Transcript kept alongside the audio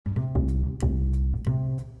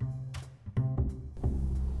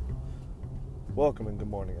Welcome and good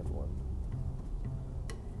morning, everyone.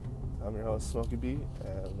 I'm your host, Smokey B,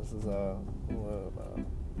 and this is a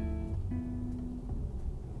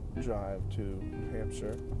drive to New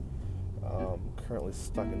Hampshire. Currently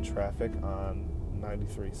stuck in traffic on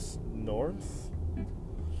 93 North,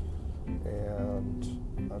 and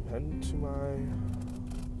I'm heading to my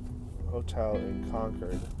hotel in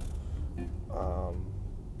Concord.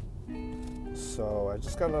 So I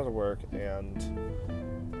just got out of work, and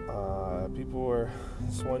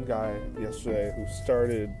this one guy yesterday who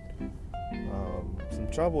started some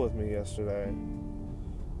trouble with me yesterday,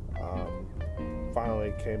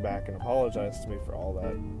 finally came back and apologized to me for all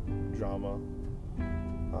that drama.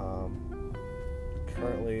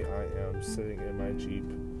 Currently I am sitting in my Jeep,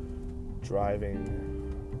 driving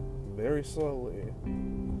very slowly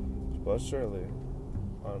but surely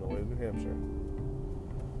on the way to New Hampshire.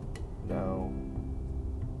 Now,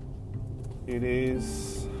 it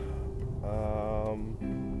is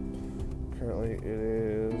currently it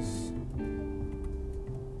is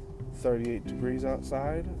 38 degrees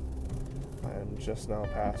outside. I am just now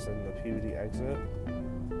passing the PVD exit,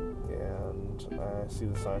 and I see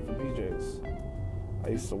the sign for BJ's. I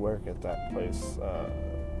used to work at that place,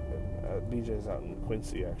 at BJ's out in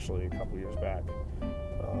Quincy, actually, a couple years back.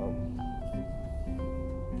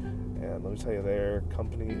 And let me tell you, their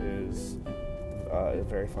company is a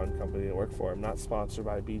very fun company to work for. I'm not sponsored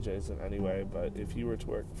by BJ's in any way, but if you were to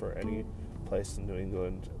work for any place in New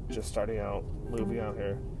England, just starting out, moving out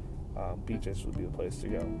here, BJ's would be the place to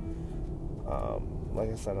go. Like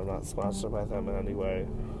I said, I'm not sponsored by them in any way,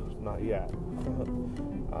 not yet.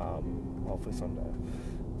 Hopefully someday.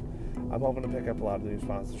 I'm hoping to pick up a lot of new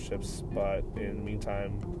sponsorships, but in the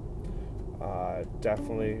meantime,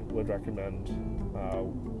 definitely would recommend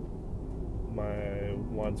my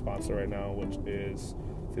one sponsor right now, which is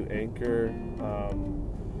through Anchor.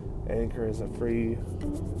 Anchor is a free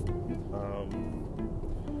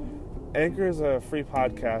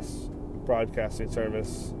podcast broadcasting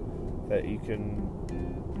service that you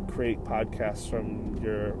can create podcasts from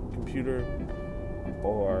your computer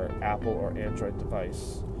or Apple or Android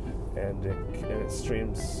device, and it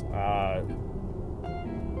streams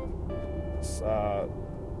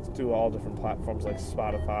through all different platforms like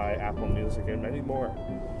Spotify, Apple Music, and many more.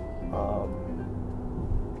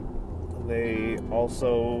 They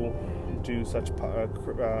also do are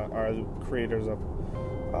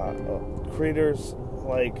creators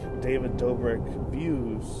like David Dobrik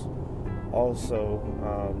Views also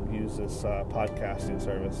use this podcasting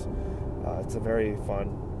service. It's a very fun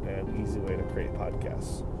and easy way to create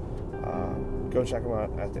podcasts. Go check them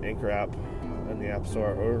out at the Anchor app in the App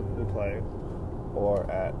Store or Google Play, or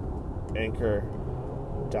at anchor.fm.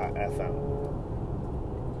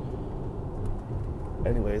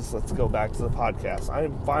 Anyways, let's go back to the podcast. I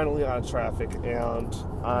am finally out of traffic, and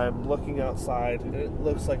I'm looking outside, and it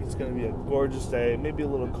looks like it's going to be a gorgeous day. Maybe a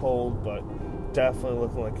little cold, but definitely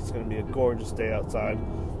looking like it's going to be a gorgeous day outside.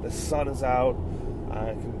 The sun is out.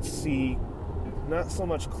 I can see, not so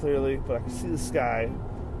much clearly, but I can see the sky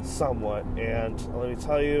somewhat. And let me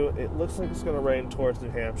tell you, it looks like it's going to rain towards New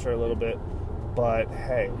Hampshire a little bit, but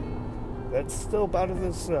hey, that's still better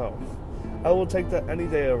than snow. I will take that any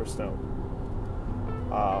day over snow.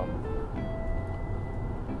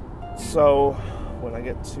 So when I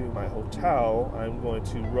get to my hotel, I'm going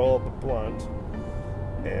to roll up a blunt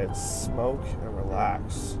and smoke and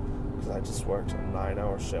relax, because I just worked a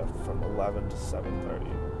 9-hour shift from 11 to 7:30.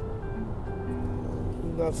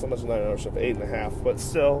 Not so much a 9-hour shift, 8.5, but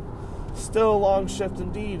still a long shift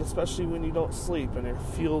indeed, especially when you don't sleep and you're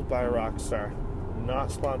fueled by Rockstar.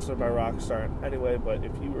 Not sponsored by Rockstar in any way, but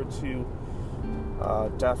if you were to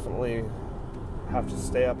definitely have to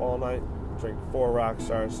stay up all night, drink 4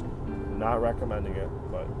 Rockstars. Not recommending it,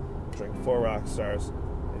 but drink 4 Rockstars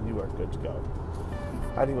and you are good to go.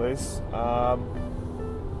 Anyways,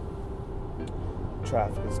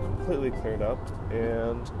 traffic is completely cleared up,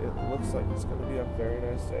 and it looks like it's going to be a very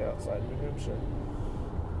nice day outside New Hampshire.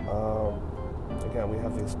 Again, we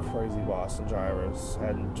have these crazy Boston drivers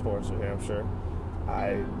heading towards New Hampshire.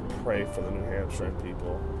 I pray for the New Hampshire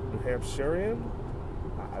people. New Hampshirean?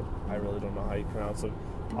 I really don't know how you pronounce it.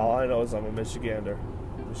 All I know is I'm a Michigander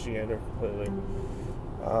completely.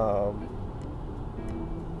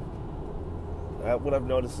 What I've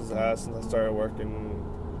noticed is that since I started working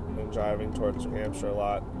and driving towards New Hampshire a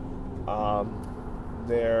lot,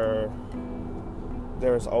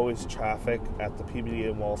 there's always traffic at the PBD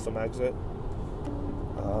and Waltham exit.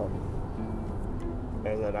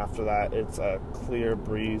 And then after that, it's a clear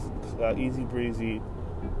breeze, easy breezy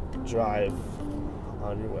drive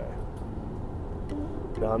on your way.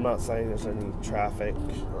 Now, I'm not saying there's any traffic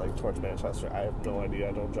like towards Manchester. I have no idea.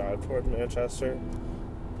 I don't drive towards Manchester.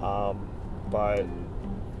 But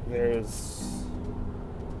it's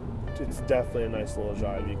definitely a nice little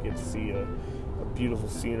drive. You get to see a beautiful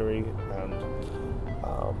scenery, and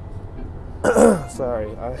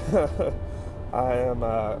sorry, I am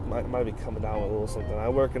might be coming down with a little something. I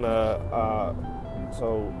work in a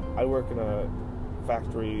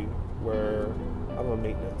factory where I'm a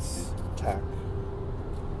maintenance tech,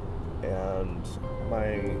 and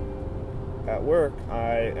at work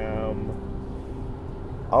I am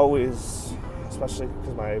always, especially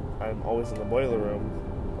because I'm always in the boiler room.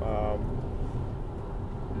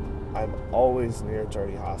 I'm always near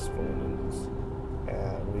dirty hospital rooms,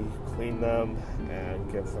 and we clean them and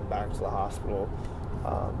give them back to the hospital.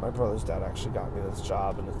 My brother's dad actually got me this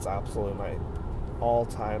job, and it's absolutely my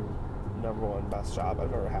all-time number one best job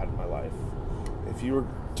I've ever had in my life. If you were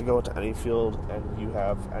to go into any field and you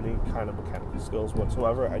have any kind of mechanical skills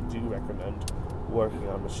whatsoever, I do recommend working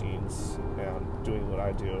on machines and doing what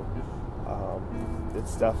I do.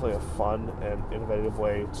 It's definitely a fun and innovative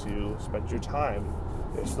way to spend your time.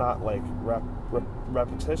 It's not like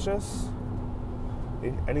repetitious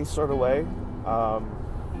in any sort of way. I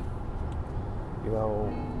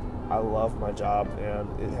love my job,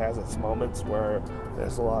 and it has its moments where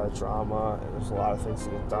there's a lot of drama and there's a lot of things to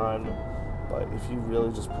get done. But if you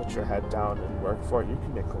really just put your head down and work for it, you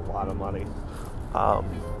can make a lot of money. I'm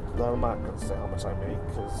not going to say how much I make,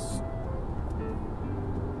 because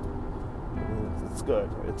it's good.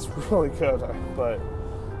 It's really good. But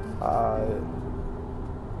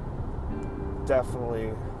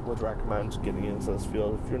definitely would recommend getting into this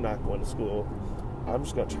field if you're not going to school. I'm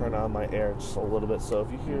just going to turn on my air just a little bit, so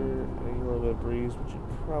if you hear any little bit of breeze, which you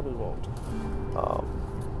probably won't,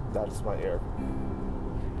 that is my air.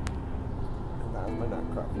 And that is my neck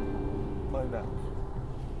crack. My neck.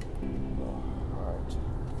 Oh, alright.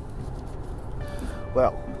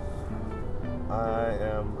 Well, I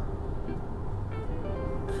am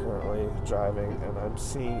currently driving, and I'm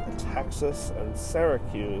seeing Texas and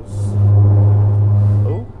Syracuse.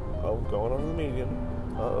 Oh, going over the median.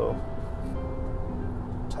 Uh-oh.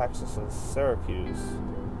 Texas and Syracuse.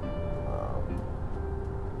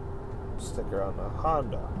 Sticker on the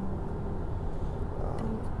Honda.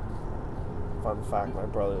 Fun fact, my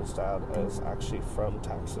brother's dad is actually from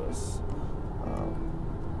Texas. And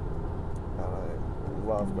I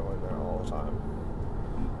love going there all the time.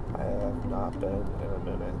 I have not been in a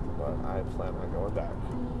minute, but I plan on going back.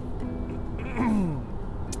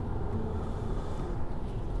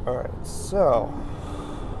 Alright, so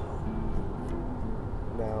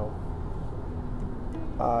now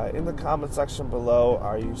in the comment section below,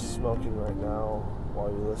 are you smoking right now while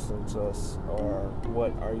you're listening to us, or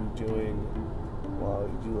what are you doing while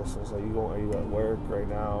you do listen to us? Are you at work right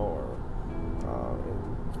now, or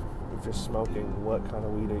if you're smoking, what kind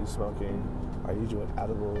of weed are you smoking? Are you doing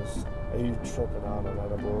edibles? Are you tripping on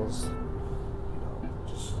edibles?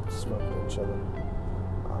 Just smoking and chilling.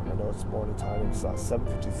 I know it's morning time. It's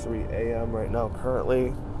 7:53 a.m. right now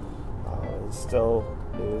currently.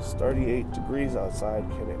 It is 38 degrees outside.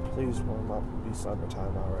 Can it please warm up and be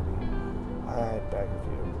summertime already? I beg of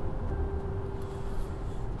you.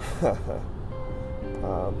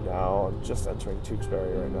 Now I'm just entering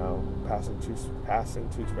Tewksbury right now, passing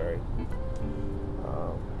Tewksbury.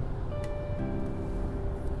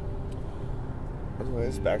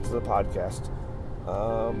 Anyways, back to the podcast.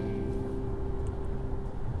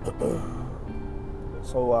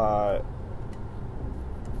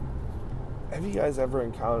 Have you guys ever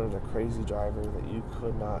encountered a crazy driver that you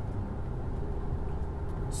could not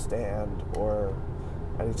stand, or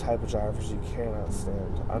any type of drivers you cannot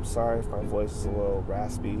stand? I'm sorry if my voice is a little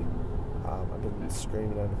raspy. I've been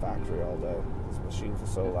screaming in the factory all day. These machines are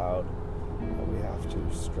so loud, and we have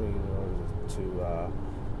to scream in order to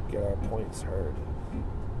get our points heard.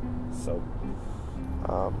 So,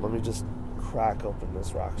 let me just crack open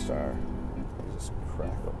this Rockstar.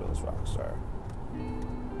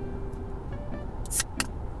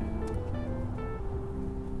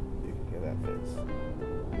 You can hear that fizz.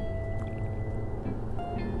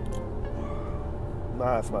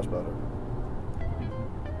 Nah, that's much better.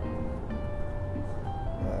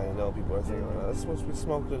 I know people are thinking, this is supposed to be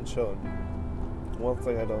smoking and chilling. One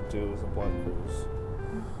thing I don't do is a blunt cruise.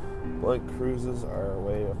 Blunt cruises are a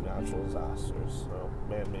way of natural disasters,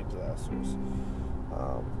 man-made disasters.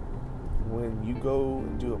 When you go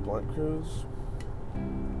and do a blunt cruise,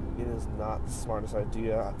 it is not the smartest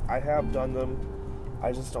idea. I have done them.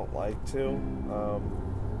 I just don't like to.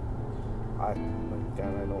 I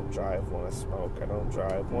don't drive when I smoke. I don't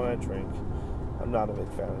drive when I drink. I'm not a big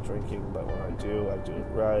fan of drinking, but when I do it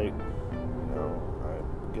right.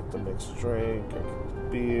 I get the mixed drink, I get the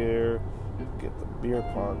beer, get the beer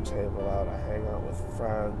pong table out, I hang out with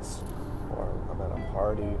friends, or I'm at a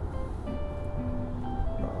party.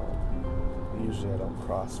 Usually I don't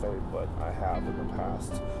crossfade, but I have in the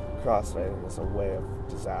past. Crossfading is another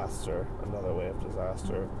way of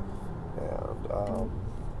disaster, and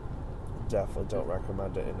definitely don't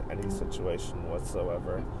recommend it in any situation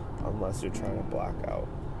whatsoever, unless you're trying to black out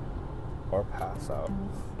or pass out.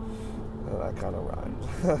 That kind of rhymed.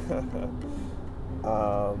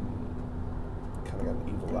 Kind of got an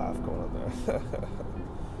evil laugh going on there.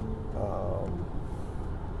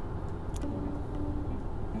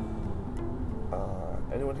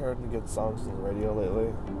 Anyone heard any good songs on the radio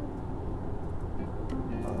lately?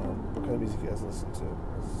 What kind of music you guys listen to?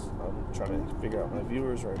 I'm trying to figure out my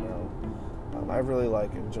viewers right now. I really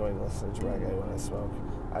like enjoying listening to reggae when I smoke.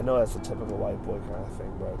 I know that's a typical white boy kind of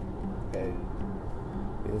thing, but hey,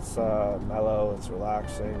 it's mellow, it's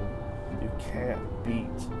relaxing. You can't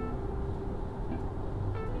beat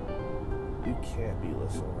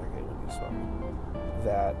listening to reggae when you smoke.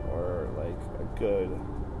 That or like a good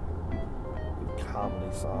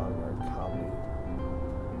comedy song or comedy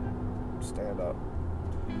stand-up.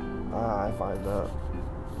 I find that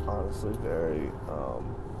honestly very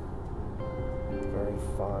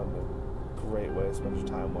fun and great way to spend your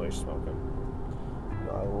time while you're smoking.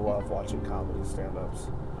 I love watching comedy stand-ups.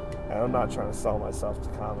 And I'm not trying to sell myself to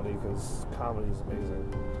comedy, because comedy is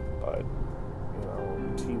amazing, but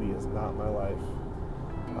TV is not my life.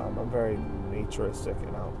 I'm very naturistic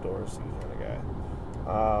and outdoorsy kind of guy.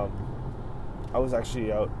 I was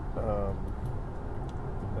actually out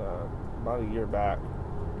about a year back.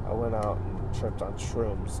 I went out and tripped on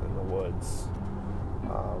shrooms in the woods.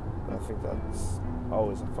 I think that's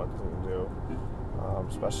always a fun thing to do,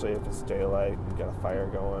 especially if it's daylight and you got a fire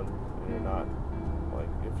going and you're not, like,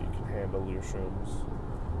 if you can handle your shrooms.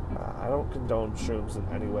 I don't condone shrooms in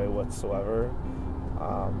any way whatsoever.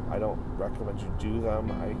 I don't recommend you do them.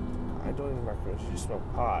 I don't even recommend you smoke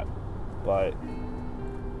pot, but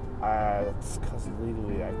it's because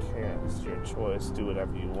legally I can't. It's your choice. Do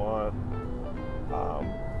whatever you want.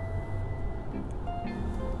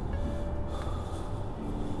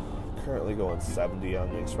 Currently going 70 on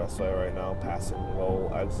the expressway right now, passing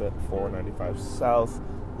Lowell exit 495 south.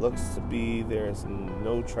 Looks to be there's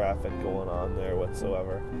no traffic going on there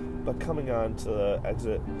whatsoever, but coming on to the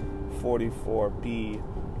exit 44B,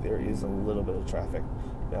 there is a little bit of traffic.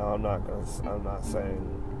 Now I'm not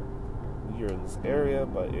saying you're in this area,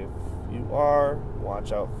 but if you are,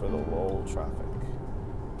 watch out for the Lowell traffic.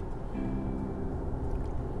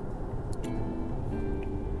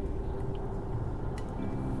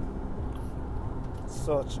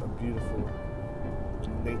 Such a beautiful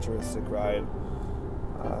naturistic ride.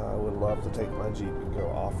 I would love to take my Jeep and go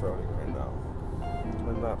off-roading right now.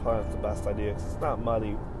 I'm not probably the best idea because it's not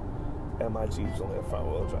muddy and my Jeep's only a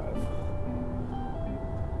front-wheel drive.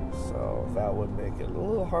 So that would make it a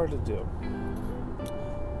little hard to do.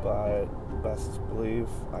 But best believe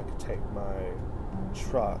I could take my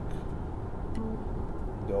truck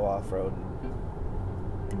and go off-roading.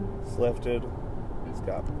 It's lifted. It's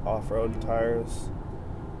got off-road tires.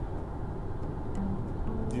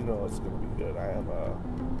 You know it's going to be good. I have a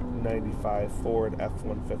 95 Ford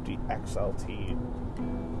F-150 XLT,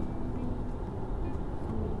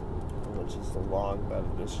 which is the long bed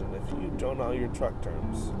edition if you don't know your truck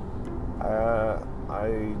terms.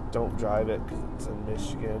 I don't drive it because it's in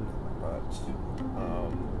Michigan, but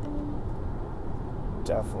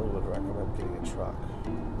definitely would recommend getting a truck.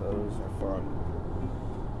 Those are fun.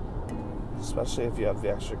 Especially if you have the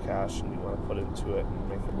extra cash and you want to put into it and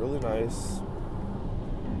make it really nice.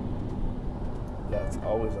 That's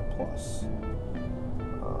always a plus.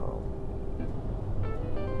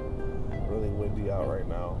 Really windy out right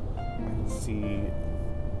now. I can see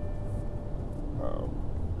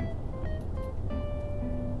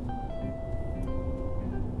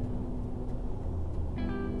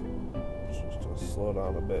just slow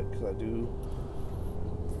down a bit because I do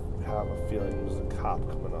have a feeling there's a cop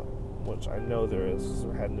coming up, which I know there is as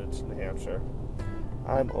we're heading into New Hampshire.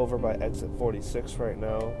 I'm over by exit 46 right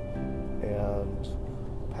now and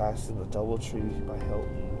passing the DoubleTree by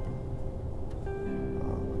Hilton. I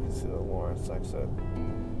can see the Lawrence exit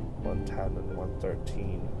 110 and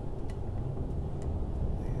 113.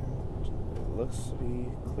 And it looks to be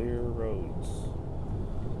clear roads.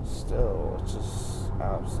 Still, it's just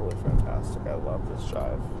absolutely fantastic. I love this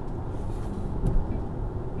drive.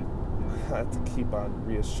 I have to keep on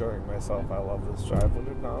reassuring myself I love this drive when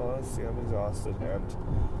in all honesty I'm exhausted, and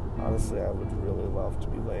honestly I would really love to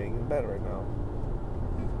be laying in bed right now.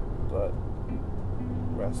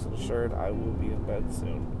 rest assured I will be in bed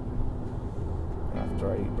soon.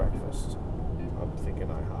 After I eat breakfast. I'm thinking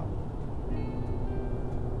IHOP.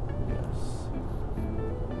 Yes.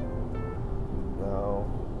 Now,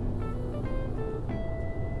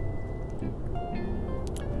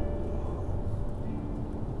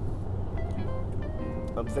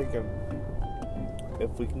 I'm thinking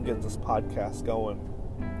if we can get this podcast going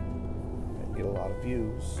and get a lot of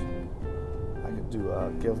views, I could do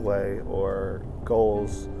a giveaway or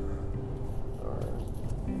goals or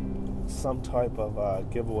some type of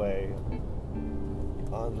giveaway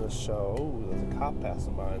on the show. Ooh, there's a cop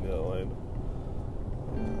passing by in the other lane.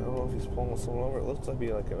 I don't know if he's pulling someone over. It looks like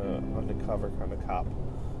he's like an undercover kind of cop.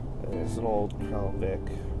 And it's an old Crown Vic.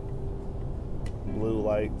 Blue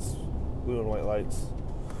lights, blue and white lights.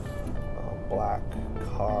 Black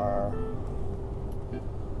car.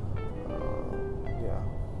 Yeah.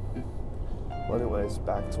 Well, anyways,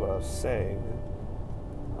 back to what I was saying.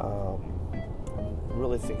 I'm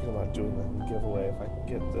really thinking about doing the giveaway. If I can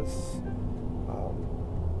get this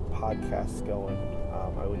podcast going,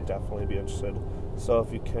 I would definitely be interested. So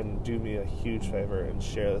if you can do me a huge favor and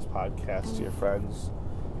share this podcast to your friends,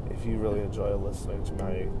 if you really enjoy listening to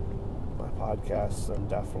my podcasts, then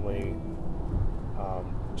definitely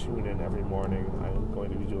tune in every morning. I'm going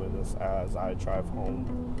to be doing this as I drive home.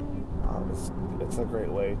 It's a great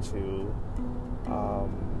way to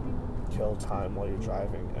kill time while you're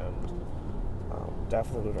driving, and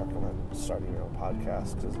definitely would recommend starting your own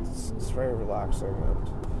podcast because it's very relaxing.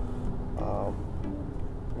 And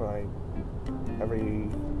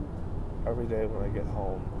every day when I get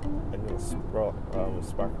home, I'm going to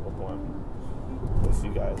sparkle a blunt with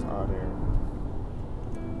you guys on air.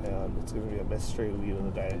 And it's going to be a mystery weed of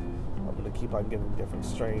the day. I'm going to keep on getting different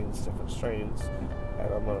strains, and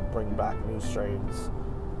I'm going to bring back new strains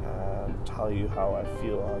and tell you how I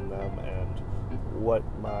feel on them and what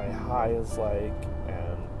my high is like,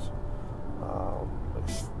 and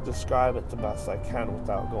describe it the best I can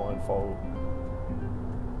without going full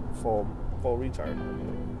retard.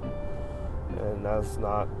 And that's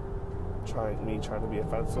not trying to be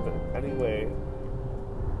offensive in any way.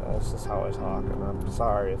 That's just how I talk, and I'm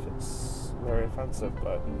sorry if it's very offensive,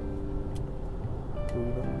 but who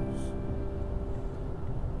knows?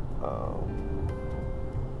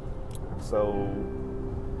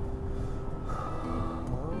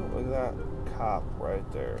 Look at that cop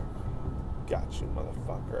right there. Got you,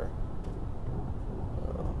 motherfucker.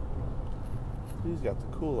 He's got the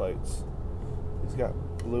cool lights. He's got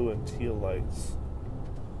blue and teal lights.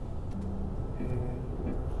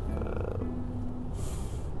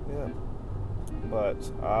 Yeah. But,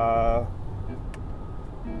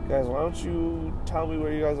 guys, why don't you tell me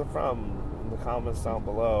where you guys are from in the comments down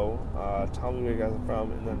below. Tell me where you guys are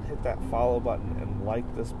from, and then hit that follow button and like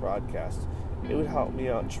this broadcast. It would help me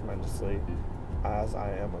out tremendously, as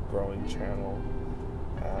I am a growing channel,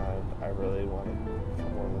 and I really want to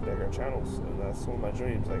become one of the bigger channels, and that's one of my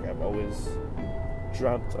dreams. Like, I've always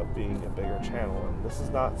dreamt of being a bigger channel, and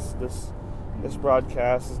this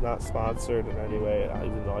broadcast is not sponsored in any way,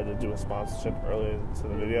 even though I did do a sponsorship earlier into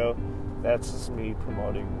the video. That's just me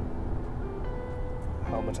promoting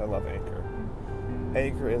how much I love Anchor.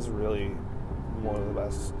 Anchor is really one of the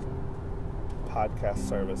best podcast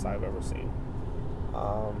service I've ever seen.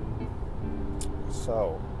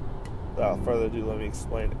 So, without further ado, let me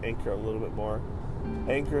explain Anchor a little bit more.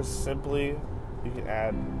 Anchor is simply, you can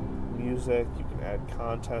add music, you can add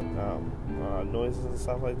content, noises and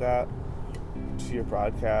stuff like that to your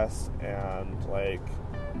broadcast, and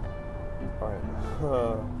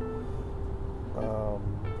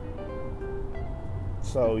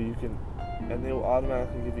so you can, and they will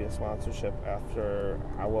automatically give you a sponsorship after,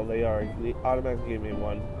 they automatically gave me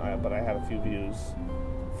one, but I had a few views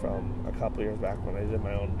from a couple years back when I did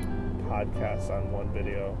my own podcast on one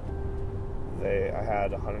video. I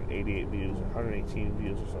had 188 views, 118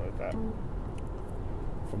 views or something like that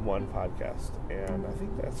from one podcast, and I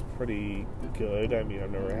think that's pretty good. I mean,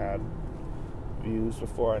 I've never had views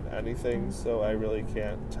before on anything, so I really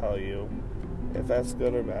can't tell you if that's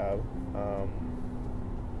good or bad.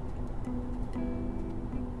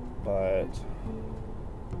 But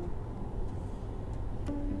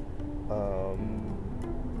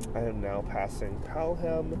I am now passing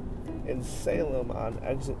Pelham and Salem on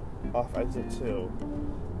off exit 2.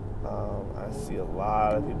 I see a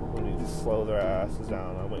lot of people who need to slow their asses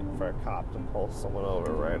down. I'm waiting for a cop to pull someone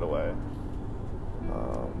over right away.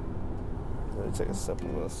 Let me take a sip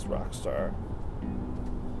of this Rockstar.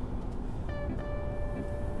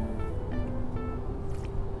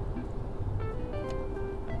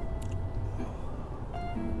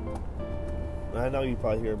 I know you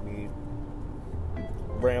probably hear me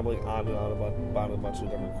rambling on and on about a bunch of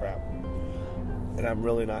different crap. And I'm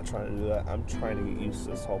really not trying to do that. I'm trying to get used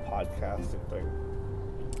to this whole podcasting thing.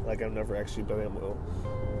 Like, I've never actually been able to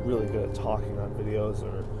really good at talking on videos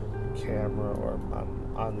or camera or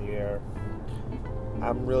on the air.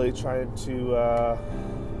 I'm really trying to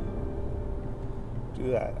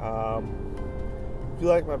do that. If you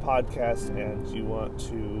like my podcast and you want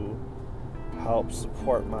to help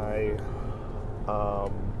support my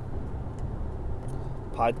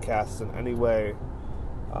podcast in any way,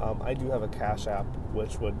 I do have a Cash App,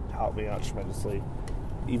 which would help me out tremendously,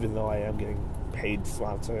 even though I am getting paid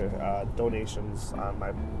sponsor donations on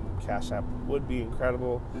my Cash App would be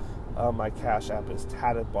incredible. My Cash App is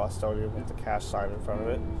Tatted Bostonian with the cash sign in front of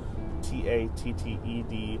it.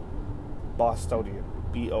 TATTED Bostonian,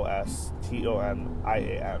 BOSTONIAN.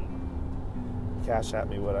 Cash at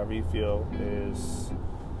me whatever you feel is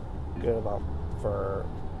good about for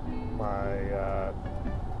my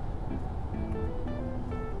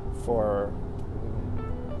for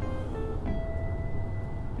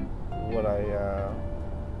what I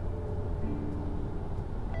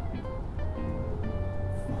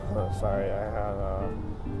sorry, I had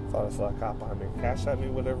thought I saw a cop behind me. Cash at me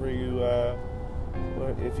whatever you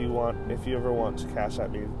if you ever want to cash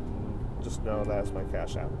at me, just know that's my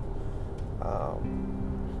Cash App.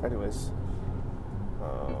 Anyways,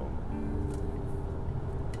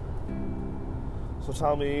 so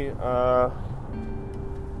tell me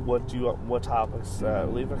what topics,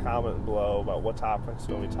 leave a comment below about what topics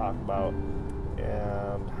you want me to talk about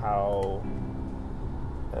and how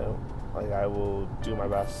I will do my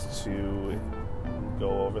best to go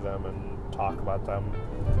over them and talk about them.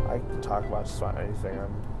 I can talk about just about anything.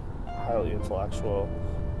 I'm highly intellectual.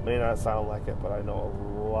 May not sound like it, but I know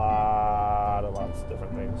a lot of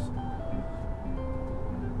different things.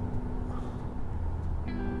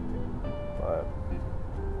 But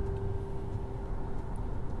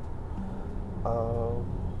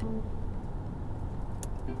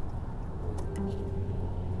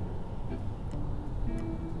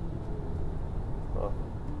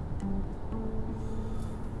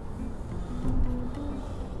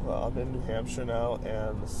well, I'm in New Hampshire now,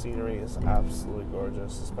 and the scenery is absolutely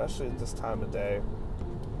gorgeous, especially at this time of day.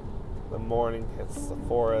 The morning hits the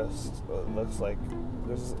forest. It looks like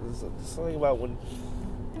there's something about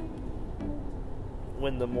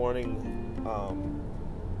when the morning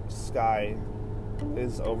sky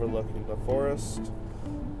is overlooking the forest,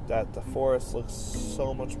 that the forest looks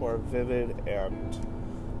so much more vivid, and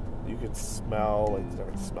you can smell like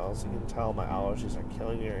different smells. You can tell my allergies are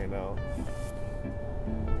killing me right now.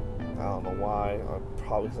 I don't know why.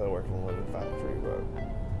 Probably because I work in a living factory, but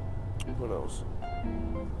who knows.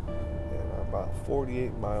 And I'm about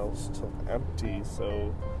 48 miles till empty,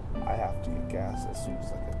 so I have to get gas as soon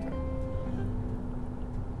as I get there.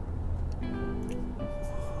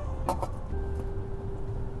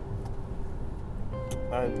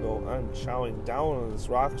 I'm chowing down on this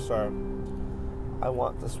Rockstar. I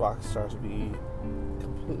want this Rockstar to be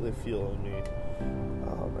completely fueling me.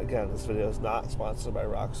 Again, this video is not sponsored by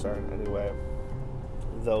Rockstar in any way,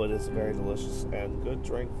 though it is a very delicious and good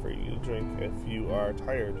drink for you to drink if you are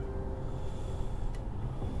tired.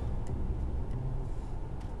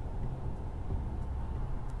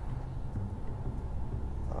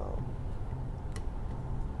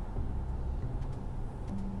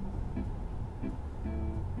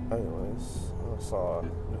 Anyways, I saw a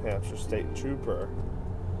New Hampshire State Trooper.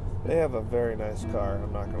 They have a very nice car.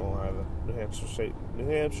 I'm not gonna lie. The New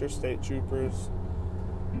Hampshire State Troopers,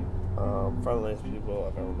 friendliest people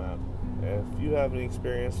I've ever met. If you have any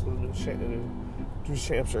experience with New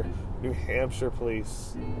Hampshire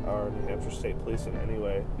police or New Hampshire State Police in any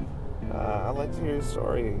way, I'd like to hear your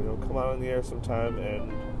story. Come out on the air sometime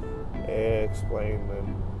and explain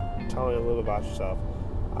and tell me a little about yourself.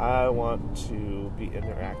 I want to be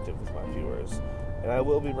interactive with my viewers, and I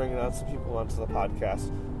will be bringing on some people onto the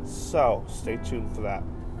podcast, so stay tuned for that.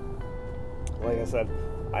 Like I said,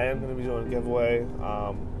 I am going to be doing a giveaway,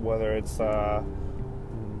 whether it's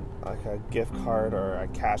like a gift card or a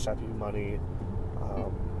Cash App you money.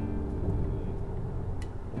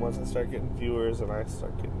 Once I start getting viewers and I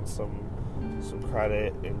start getting some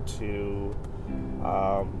credit into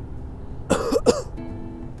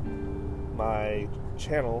my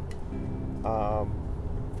channel, I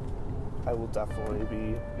will definitely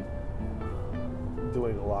be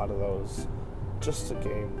doing a lot of those just to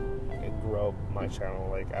gain and grow my channel.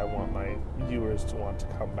 Like, I want my viewers to want to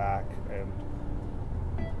come back and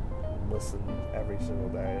listen every single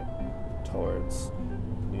day towards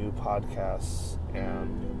new podcasts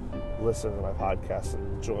and listen to my podcast and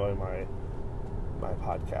enjoy my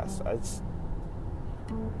podcast.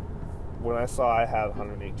 when I saw I had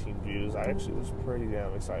 118 views, I actually was pretty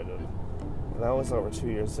damn excited. And that was over 2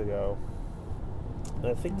 years ago. And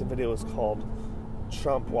I think the video was called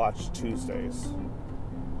Trump Watch Tuesdays.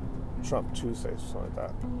 Trump Tuesdays, something like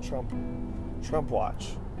that. Trump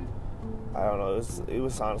Watch. I don't know. It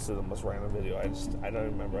was honestly the most random video. I don't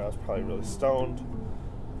remember. I was probably really stoned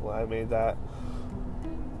when I made that.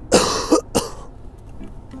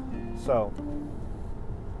 So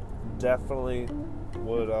definitely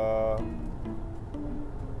would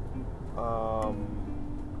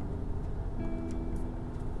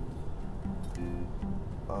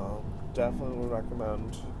definitely would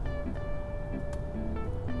recommend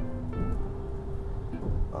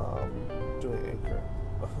doing Anchor.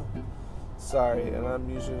 Sorry, and I'm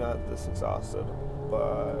usually not this exhausted,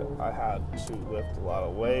 but I had to lift a lot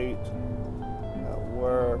of weight at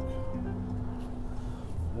work,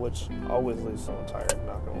 which always leaves someone tired,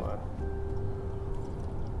 not gonna lie.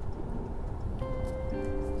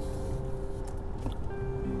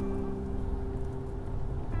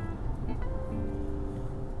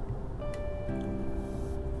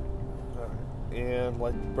 And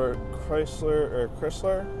like Bert Chrysler,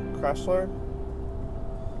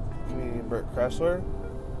 comedian Bert Kreischer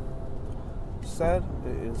said,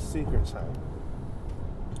 it is secret time.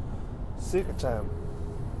 Secret time.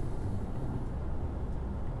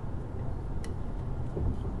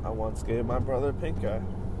 I once gave my brother a pink eye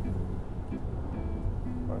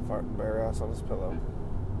by farting bare ass on his pillow.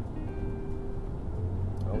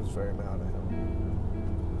 I was very mad at him.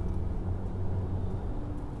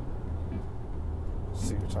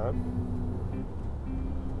 Secret time.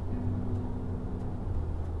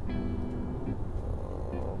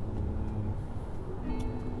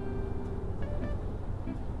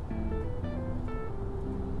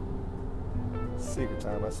 Secret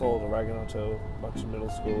time. I sold oregano to a bunch of middle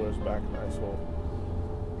schoolers back in high school.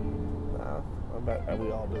 Nah, I bet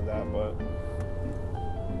we all did that, but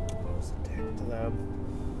I was addicted to them.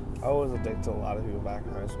 I was addicted to a lot of people back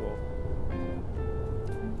in high school.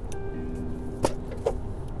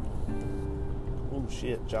 Oh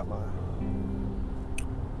shit, dropped my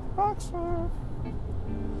boxer.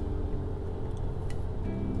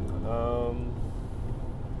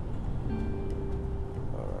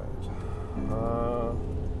 Alright.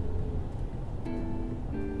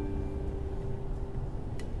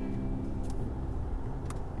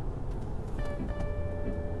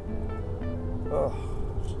 Oh,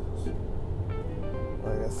 Jesus.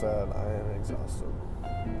 Like I said, I am exhausted.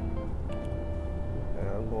 And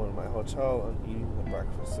I'm going to my hotel and eating the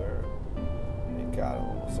breakfast there. Thank God I'm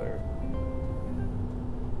almost there.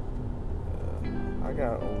 I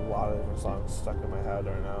got a lot of different songs stuck in my head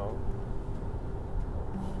right now.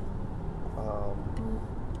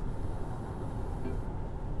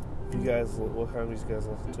 If you guys, what kind of music you guys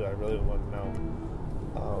listen to, I really want to know.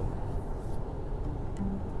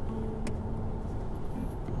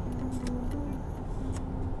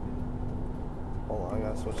 Hold on, I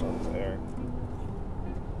gotta switch on this air.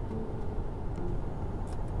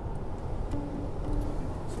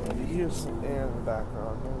 So if you hear some air in the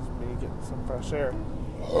background, here's me getting some fresh air.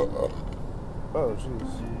 Oh,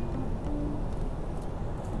 jeez.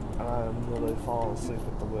 I'm literally falling asleep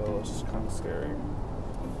at the wheel, which is kind of scary.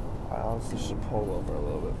 I honestly should pull over a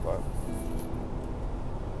little bit, but...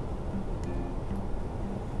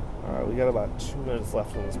 Alright, we got about 2 minutes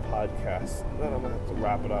left on this podcast, and then I'm going to have to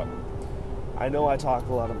wrap it up. I know I talk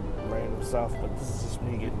a lot of random stuff, but this is just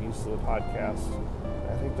me getting used to the podcast.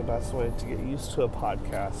 I think the best way to get used to a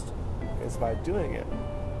podcast is by doing it.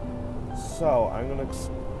 So, I'm going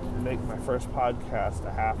to make my first podcast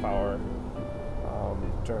a half hour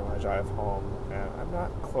during my drive home, and I'm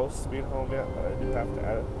not close to being home yet, but I do have to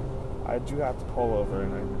edit. I do have to pull over,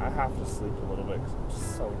 and I have to sleep a little bit because I'm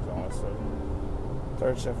just so exhausted.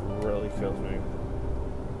 Third shift really kills me.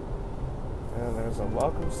 And there's a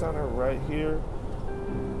welcome center right here,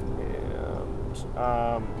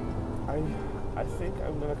 and I think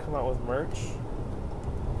I'm gonna come out with merch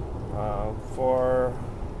for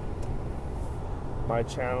my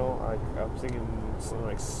channel. I'm thinking something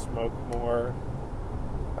like Smoke More.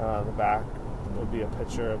 The back would be a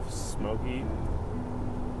picture of Smokey,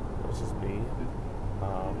 which is me,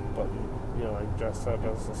 but you know, like dressed up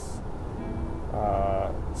as this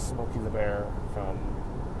Smokey the Bear from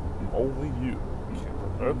Only You Can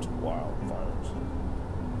Prevent Wildfires,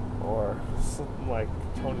 or something like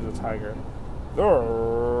Tony the Tiger. They're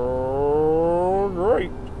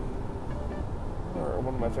great. Or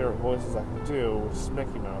one of my favorite voices I can do, which is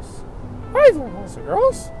Mickey Mouse. Hi there, boys and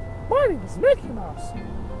girls. My name is Mickey Mouse.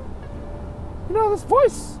 You know, this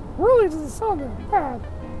voice really doesn't sound that bad.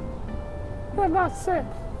 I'm not sick.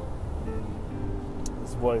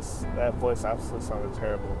 That voice absolutely sounded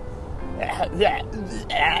terrible.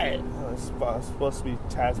 It's supposed to be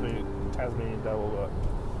Tasmanian Devil,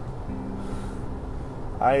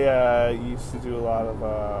 but I used to do a lot of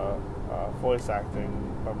voice acting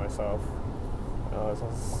by myself.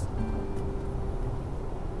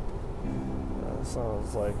 It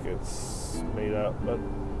sounds like it's made up, but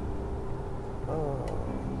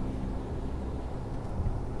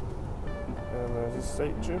and there's a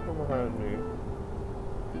state trooper behind me.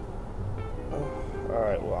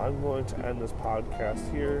 Alright, well, I'm going to end this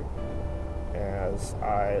podcast here as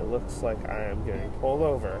looks like I am getting pulled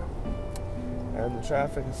over. And the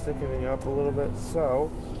traffic is thickening up a little bit, so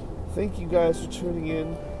thank you guys for tuning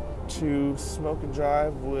in to Smoke and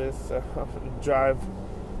Drive with Drive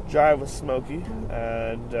with Smokey,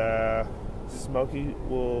 and Smokey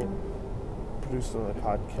will produce another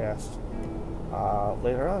podcast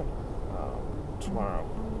later on tomorrow,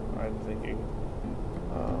 I'm thinking.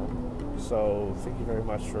 So thank you very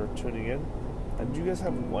much for tuning in, and you guys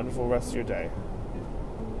have a wonderful rest of your day.